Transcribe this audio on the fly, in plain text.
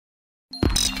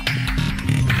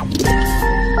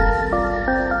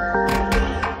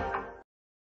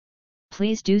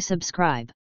Please do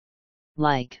subscribe,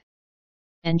 like,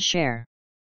 and share.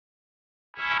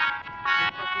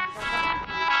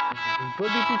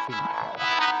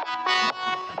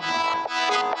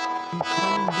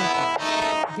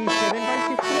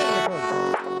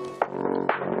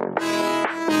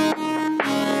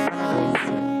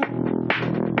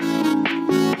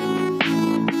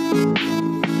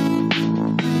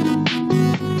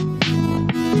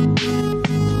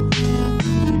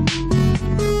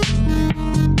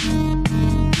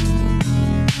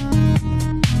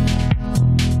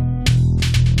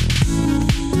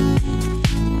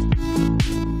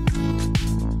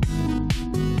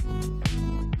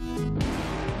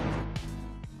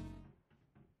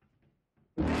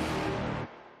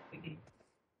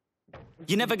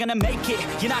 You're never gonna make it,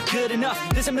 you're not good enough.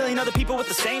 There's a million other people with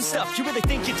the same stuff. You really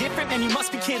think you're different? Man, you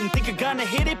must be kidding. Think you're gonna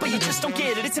hit it, but you just don't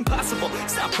get it. It's impossible,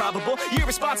 it's not probable, you're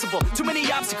irresponsible. Too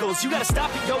many obstacles, you gotta stop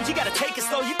it, yo. You gotta take it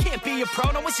slow, you can't be a pro.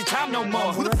 Don't waste your time no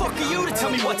more. Who the fuck are you to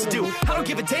tell me what to do? I don't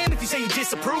give a damn if you say you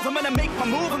disapprove. I'm gonna make my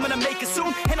move, I'm gonna make it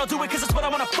soon. And I'll do it cause it's what I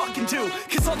wanna fucking do.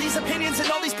 Cause all these opinions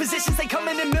and all these positions, they come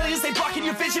in millions, they blocking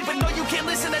your vision. But no, you can't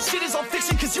listen, that shit is all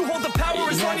fiction. Cause you hold the power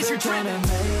as long as you're driven.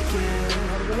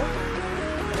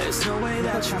 There's no way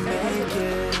that you make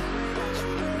it.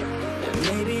 And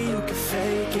maybe you can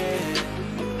fake it,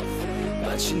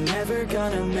 but you're never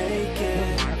gonna make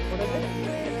it.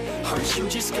 Aren't you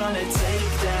just gonna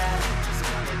take that?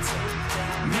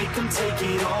 Make them take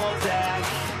it all back.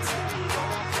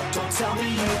 Don't tell me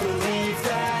you believe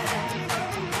that.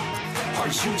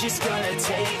 Aren't you just gonna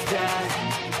take that?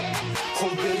 Or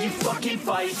will you fucking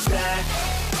fight back?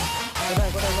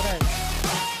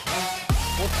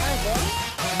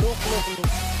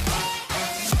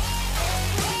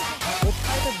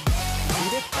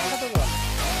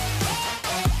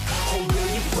 Or will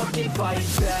you fucking fight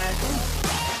back?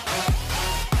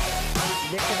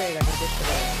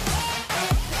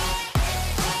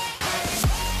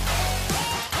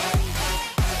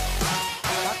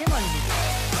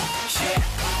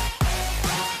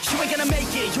 You ain't gonna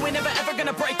make it, you ain't never ever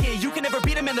gonna break it. You can never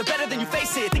beat them and they're better than you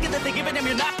face it. Thinking that they give a damn,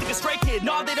 you're not thinking straight, kid.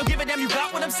 No, they don't give a damn, you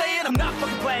got what I'm saying? I'm not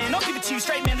fucking playing, I'll give it to you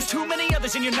straight, man. There's too many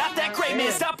others and you're not that great,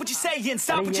 man. Stop what you're saying,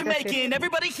 stop what you're making.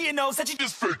 Everybody here knows that you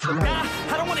just faking. Nah,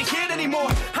 I don't wanna hear it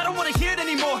anymore, I don't wanna hear it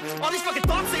anymore. All these fucking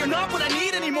thoughts, they are not what I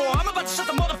need anymore. I'm about to shut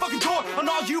the motherfucking door on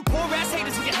all you poor ass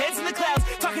haters with your heads in the clouds,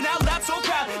 talking out loud so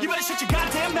proud. You better shut your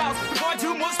goddamn mouth before I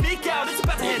do more speak out. It's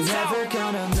about to head south. Never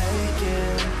gonna make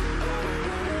it.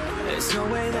 There's no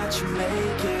way that you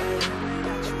make it.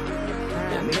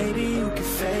 And maybe you can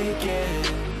fake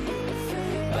it,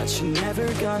 but you're never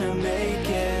gonna make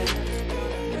it.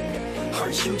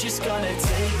 Aren't you just gonna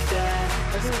take that?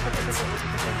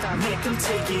 Make them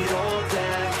take it all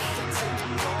back.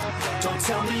 Don't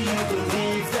tell me you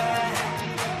believe that.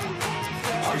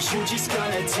 Aren't you just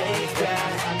gonna take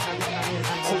that?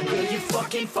 Or will you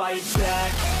fucking fight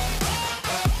back?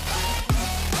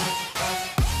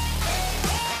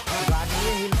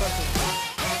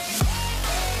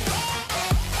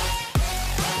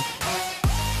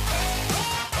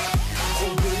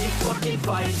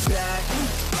 Fight back.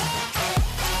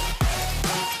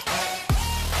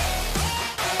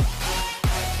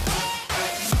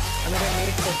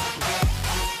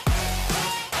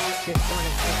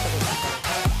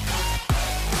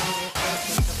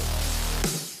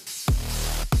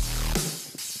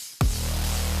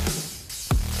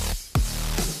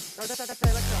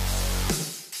 No,